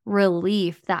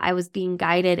relief that I was being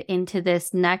guided into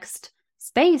this next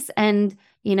space. And,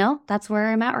 that's where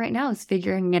I'm at right now is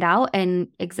figuring it out. And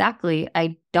exactly,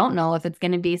 I don't know if it's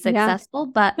going to be successful,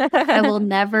 but I will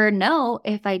never know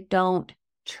if I don't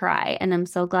try. And I'm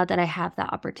so glad that I have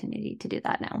that opportunity to do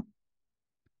that now.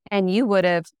 And you would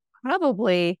have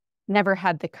probably never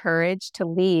had the courage to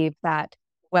leave that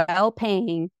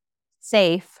well-paying,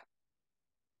 safe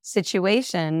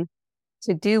situation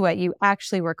to do what you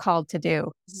actually were called to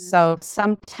do. Mm-hmm. So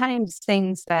sometimes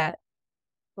things that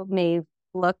may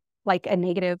look like a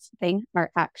negative thing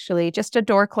are actually just a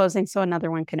door closing so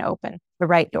another one can open, the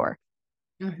right door.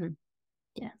 Mm-hmm.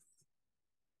 Yes.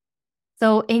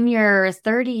 So in your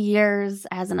 30 years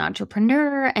as an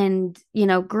entrepreneur and,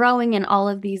 growing in all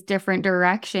of these different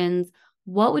directions,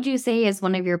 what would you say is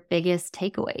one of your biggest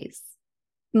takeaways?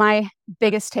 My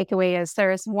biggest takeaway is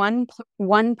there is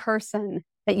one person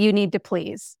that you need to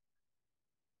please.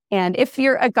 And if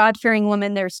you're a God-fearing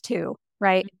woman, there's two,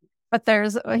 right? Mm-hmm. But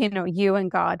there's, you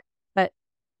and God. But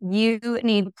you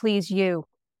need to please you.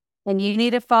 And you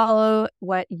need to follow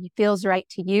what feels right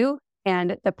to you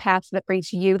and the path that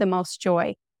brings you the most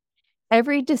joy.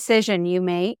 Every decision you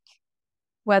make,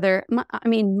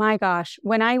 my gosh,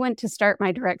 when I went to start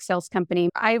my direct sales company,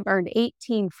 I earned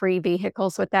 18 free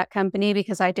vehicles with that company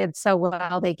because I did so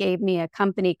well. They gave me a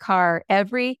company car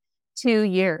every 2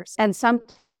 years and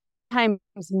sometimes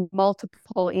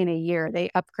multiple in a year. They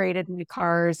upgraded my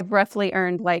cars. I've roughly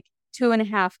earned like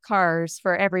 2.5 cars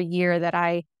for every year that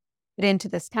I put into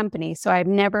this company. So I've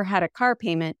never had a car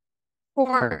payment.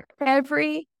 For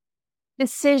every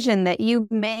decision that you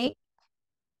make,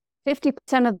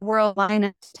 50% of the world line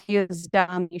up to you is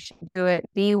dumb. You should do it.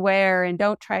 Beware and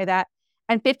don't try that.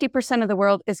 And 50% of the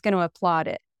world is going to applaud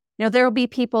it. There will be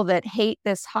people that hate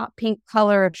this hot pink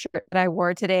color of shirt that I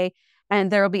wore today.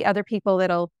 And there will be other people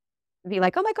that'll be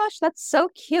like, oh my gosh, that's so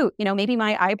cute. Maybe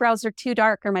my eyebrows are too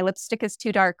dark or my lipstick is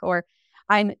too dark or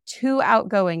I'm too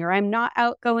outgoing or I'm not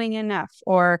outgoing enough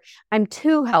or I'm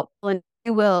too helpful. And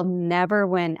you will never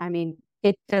win.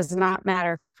 It does not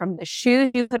matter from the shoes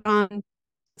you put on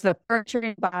to the furniture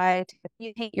you buy to if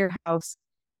you paint your house.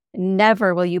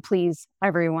 Never will you please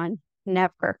everyone.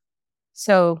 Never.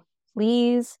 So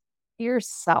please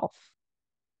yourself.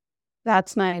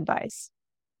 That's my advice.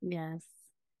 Yes.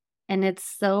 And it's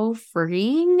so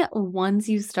freeing once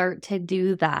you start to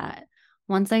do that.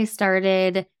 Once I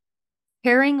started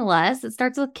caring less, it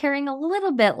starts with caring a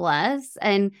little bit less.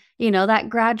 And, that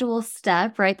gradual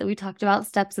step, right, that we talked about,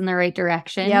 steps in the right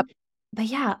direction. Yep. But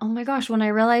yeah, oh my gosh, when I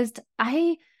realized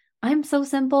I'm so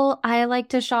simple. I like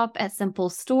to shop at simple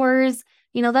stores.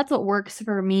 that's what works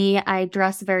for me. I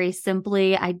dress very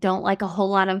simply. I don't like a whole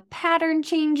lot of pattern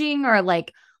changing or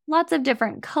like lots of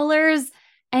different colors.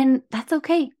 And that's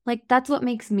okay. Like, that's what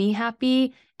makes me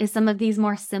happy is some of these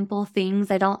more simple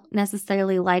things. I don't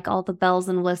necessarily like all the bells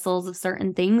and whistles of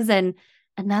certain things. And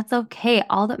that's okay.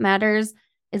 All that matters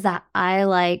is that I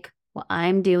like what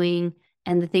I'm doing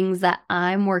and the things that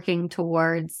I'm working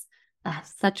towards.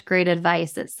 Such great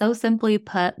advice. It's so simply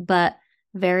put, but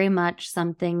very much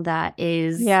something that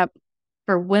is Yep.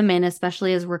 for women,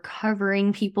 especially as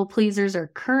recovering people pleasers or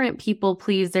current people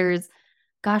pleasers.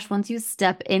 Gosh, once you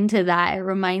step into that, it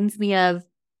reminds me of,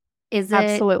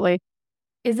 Absolutely.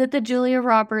 is it the Julia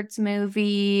Roberts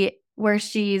movie where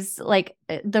she's like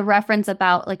the reference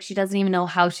about like she doesn't even know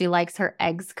how she likes her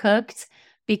eggs cooked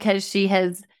because she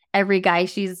has every guy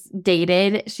she's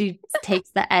dated, she takes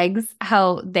the eggs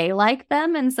how they like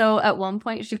them. And so at one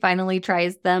point she finally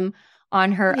tries them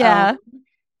on her Yeah. own.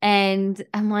 And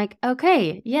I'm like,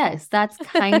 okay, yes, that's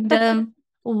kind of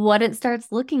what it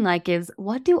starts looking like is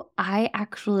what do I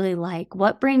actually like?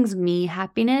 What brings me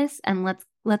happiness? And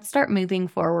let's start moving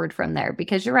forward from there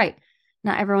because you're right.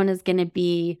 Not everyone is going to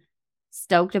be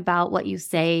stoked about what you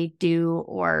say, do,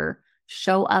 or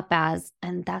show up as,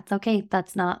 and that's okay.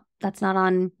 That's not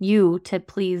on you to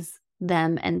please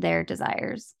them and their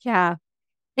desires. Yeah.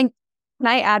 And can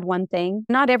I add one thing?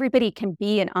 Not everybody can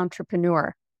be an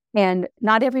entrepreneur. And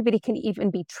not everybody can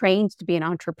even be trained to be an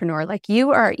entrepreneur. Like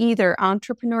you are either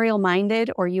entrepreneurial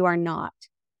minded or you are not.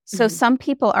 So Mhm. some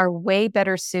people are way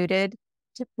better suited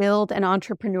to build an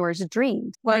entrepreneur's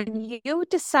dream. When you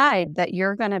decide that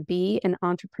you're going to be an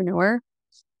entrepreneur,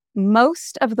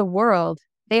 most of the world,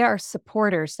 they are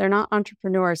supporters. They're not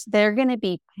entrepreneurs. They're going to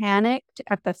be panicked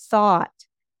at the thought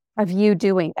of you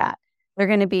doing that. They're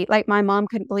going to be like, my mom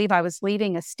couldn't believe I was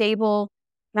leaving a stable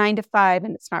 9 to 5.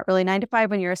 And it's not really 9 to 5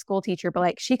 when you're a school teacher, but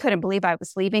like she couldn't believe I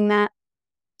was leaving that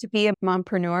to be a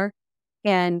mompreneur.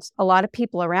 And a lot of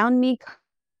people around me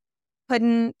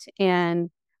couldn't. And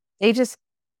they just,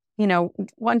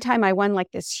 one time I won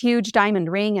like this huge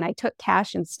diamond ring and I took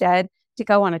cash instead to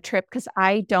go on a trip because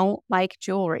I don't like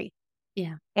jewelry.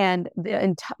 Yeah. And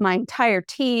my entire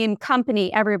team,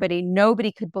 company, everybody,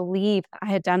 nobody could believe I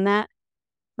had done that.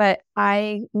 But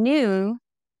I knew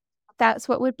that's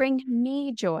what would bring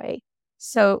me joy.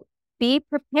 So be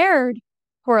prepared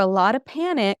for a lot of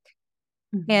panic.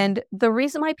 Mm-hmm. And the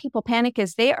reason why people panic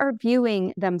is they are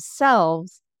viewing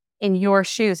themselves in your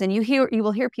shoes. And you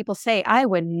will hear people say, I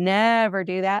would never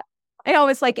do that. I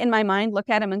always like in my mind, look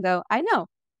at them and go, I know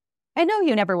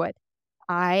you never would.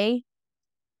 I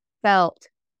felt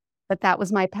that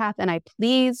was my path and I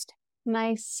pleased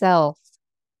myself.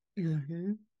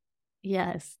 Mm-hmm.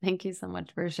 Yes. Thank you so much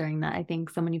for sharing that. I think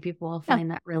so many people will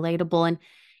find that relatable. And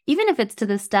even if it's to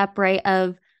the step, right,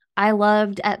 of I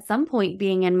loved at some point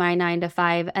being in my 9 to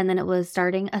 5, and then it was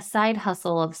starting a side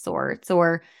hustle of sorts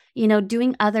or,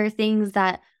 doing other things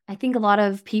that I think a lot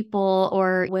of people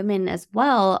or women as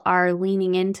well are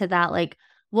leaning into that. Like,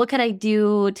 what could I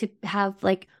do to have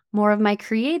like more of my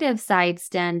creative side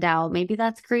stand out? Maybe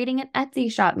that's creating an Etsy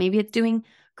shop. Maybe it's doing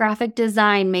graphic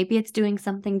design. Maybe it's doing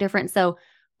something different. So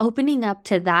opening up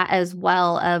to that as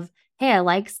well of, hey, I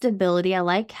like stability. I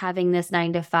like having this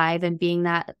 9 to 5 and being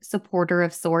that supporter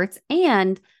of sorts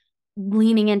and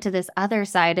leaning into this other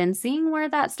side and seeing where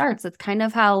that starts. It's kind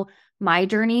of how my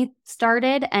journey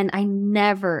started. And I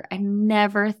never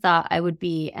thought I would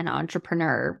be an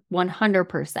entrepreneur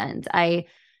 100%.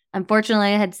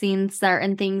 Unfortunately, I had seen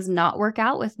certain things not work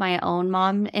out with my own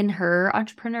mom in her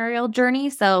entrepreneurial journey.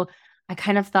 So I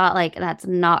kind of thought like, that's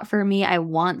not for me. I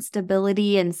want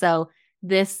stability. And so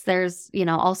there's,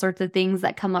 all sorts of things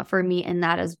that come up for me in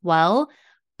that as well.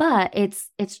 But it's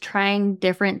trying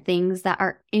different things that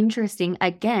are interesting.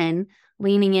 Again,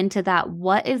 leaning into that.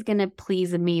 What is going to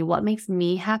please me? What makes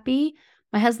me happy?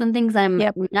 My husband thinks I'm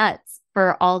nuts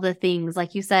for all the things,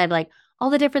 like you said, like all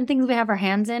the different things we have our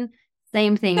hands in.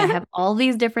 Same thing. I have all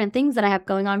these different things that I have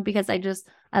going on because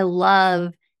I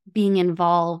love being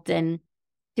involved and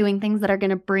doing things that are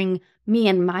going to bring me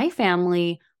and my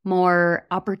family more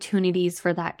opportunities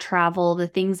for that travel, the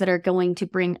things that are going to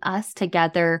bring us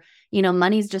together.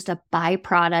 Money's just a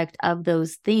byproduct of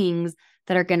those things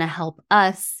that are going to help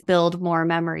us build more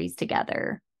memories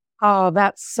together. Oh,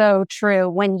 that's so true.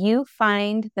 When you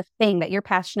find the thing that you're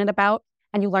passionate about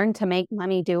and you learn to make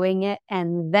money doing it,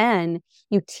 and then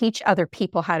you teach other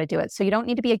people how to do it. So you don't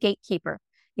need to be a gatekeeper.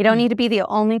 You don't need to be the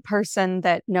only person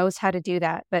that knows how to do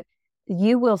that, but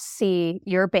you will see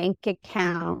your bank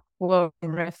account will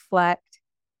reflect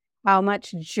how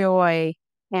much joy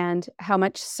and how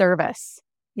much service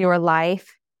your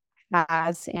life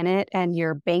has in it. And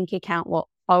your bank account will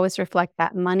always reflect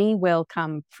that money will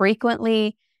come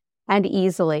frequently and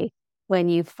easily when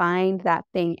you find that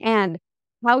thing. And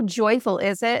how joyful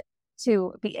is it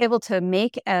to be able to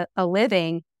make a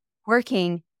living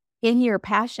working in your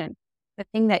passion, the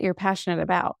thing that you're passionate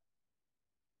about.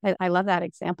 I love that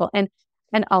example. And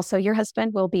also your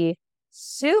husband will be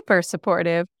super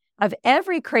supportive of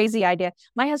every crazy idea.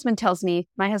 My husband tells me,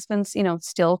 my husband's,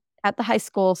 still at the high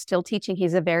school, still teaching.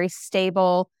 He's a very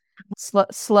stable,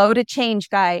 slow to change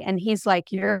guy. And he's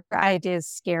like, your ideas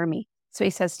scare me. So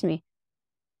he says to me,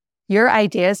 your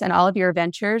ideas and all of your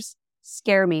ventures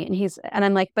scare me. And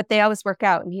I'm like, but they always work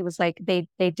out. And he was like, they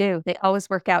do. They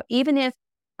always work out. Even if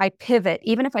I pivot,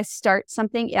 even if I start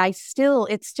something, it still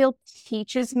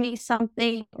teaches me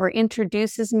something or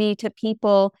introduces me to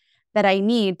people that I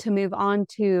need to move on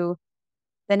to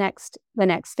the next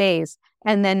phase.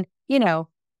 And then, when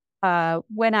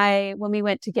we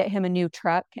went to get him a new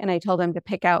truck and I told him to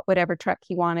pick out whatever truck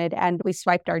he wanted and we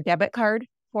swiped our debit card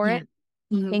for it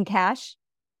in cash.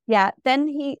 Yeah. Then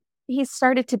he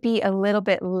started to be a little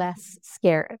bit less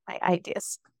scared of my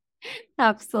ideas.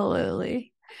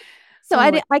 Absolutely. So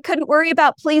I couldn't worry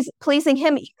about pleasing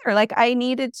him either. Like I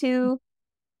needed to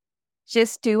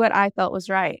just do what I felt was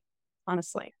right,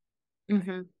 honestly.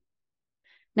 Mm-hmm.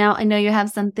 Now, I know you have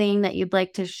something that you'd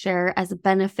like to share as a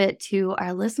benefit to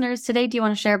our listeners today. Do you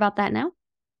want to share about that now?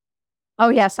 Oh,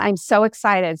 yes. I'm so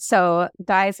excited. So,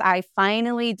 guys, I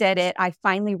finally did it. I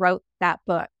finally wrote that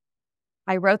book.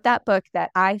 I wrote that book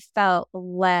that I felt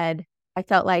led. I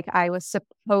felt like I was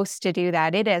supposed to do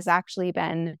that. It has actually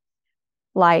been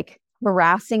like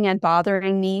harassing and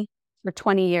bothering me for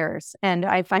 20 years. And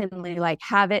I finally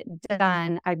have it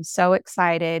done. I'm so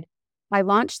excited. I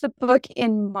launched the book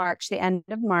in March, the end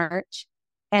of March,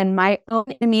 and my own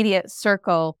immediate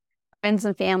circle, friends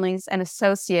and families and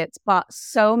associates bought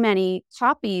so many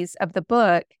copies of the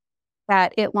book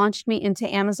that it launched me into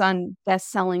Amazon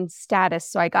best-selling status.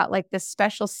 So I got this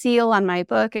special seal on my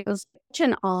book. It was such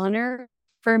an honor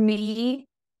for me.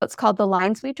 It's called The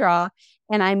Lines We Draw,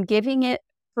 and I'm giving it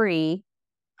free,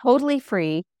 totally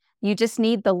free. You just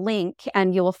need the link,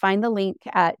 and you will find the link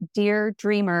at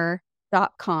deardreamer.com.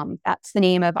 That's the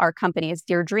name of our company, is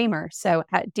Dear Dreamer. So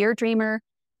at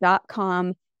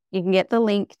deardreamer.com, you can get the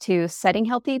link to Setting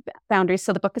Healthy Boundaries.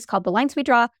 So the book is called The Lines We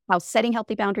Draw, How Setting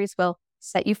Healthy Boundaries Will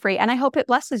Set You Free. And I hope it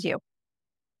blesses you.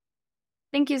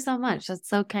 Thank you so much. That's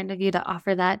so kind of you to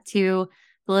offer that to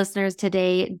the listeners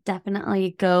today.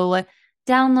 Definitely go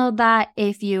download that.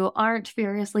 If you aren't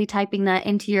furiously typing that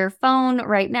into your phone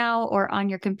right now or on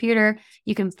your computer,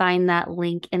 you can find that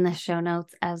link in the show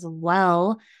notes as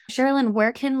well. Sherralynn,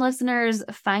 where can listeners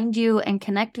find you and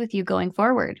connect with you going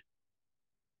forward?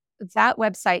 That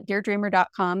website,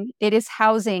 deardreamer.com, it is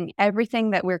housing everything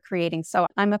that we're creating. So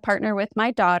I'm a partner with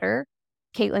my daughter.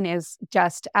 Caitlin is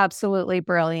just absolutely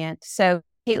brilliant. So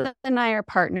Caitlin and I are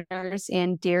partners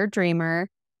in Dear Dreamer,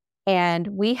 and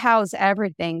we house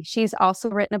everything. She's also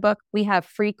written a book. We have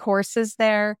free courses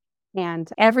there, and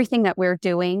everything that we're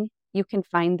doing, you can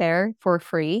find there for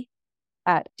free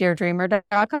at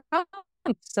deardreamer.com.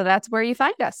 So that's where you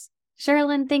find us.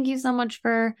 Sherralynn, thank you so much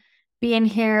for being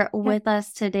here with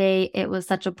us today. It was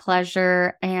such a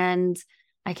pleasure, and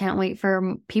I can't wait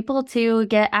for people to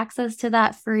get access to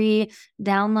that free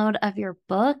download of your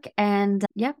book. And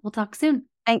we'll talk soon.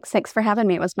 Thanks for having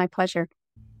me. It was my pleasure.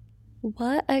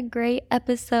 What a great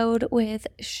episode with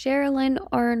Sherralynn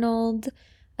Arnold.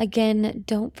 Again,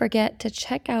 don't forget to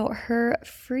check out her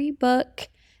free book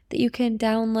that you can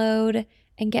download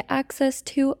and get access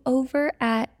to over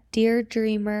at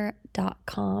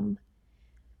deardreamer.com.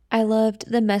 I loved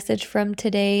the message from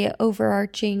today.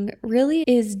 Overarching really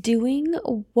is doing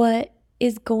what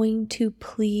is going to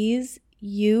please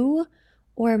you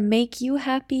or make you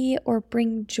happy or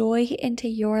bring joy into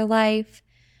your life.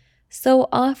 So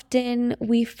often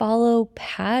we follow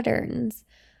patterns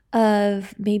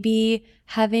of maybe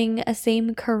having a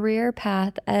same career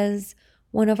path as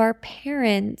one of our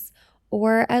parents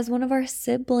or as one of our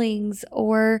siblings,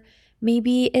 or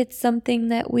maybe it's something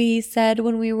that we said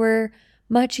when we were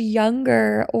much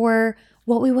younger, or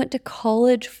what we went to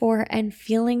college for, and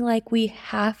feeling like we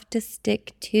have to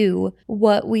stick to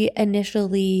what we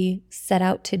initially set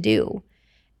out to do.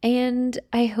 And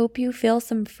I hope you feel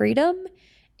some freedom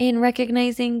in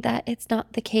recognizing that it's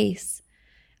not the case.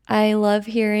 I love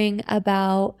hearing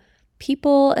about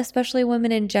people, especially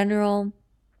women in general,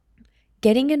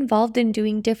 getting involved in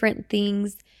doing different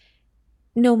things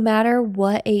no matter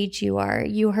what age you are.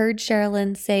 You heard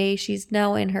Sherralynn say she's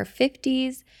now in her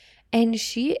 50s and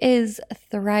she is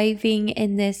thriving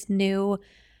in this new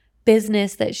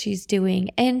business that she's doing,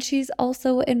 and she's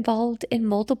also involved in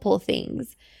multiple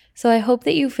things. So I hope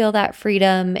that you feel that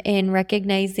freedom in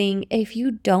recognizing if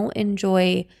you don't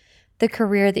enjoy the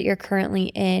career that you're currently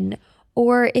in,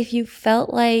 or if you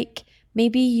felt like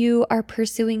maybe you are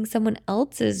pursuing someone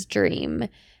else's dream,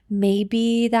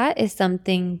 maybe that is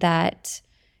something that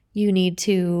you need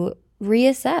to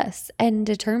reassess and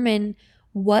determine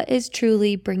what is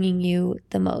truly bringing you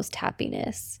the most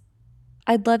happiness.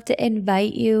 I'd love to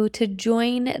invite you to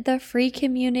join the free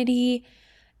community.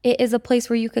 It is a place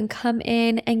where you can come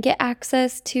in and get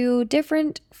access to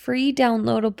different free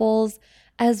downloadables,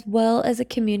 as well as a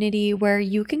community where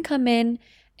you can come in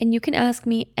and you can ask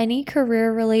me any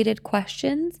career related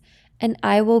questions, and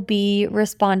I will be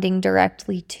responding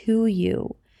directly to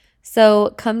you.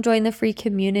 So come join the free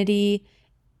community.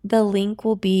 The link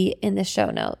will be in the show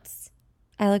notes.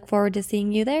 I look forward to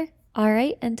seeing you there. All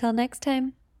right, until next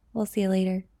time, we'll see you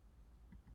later.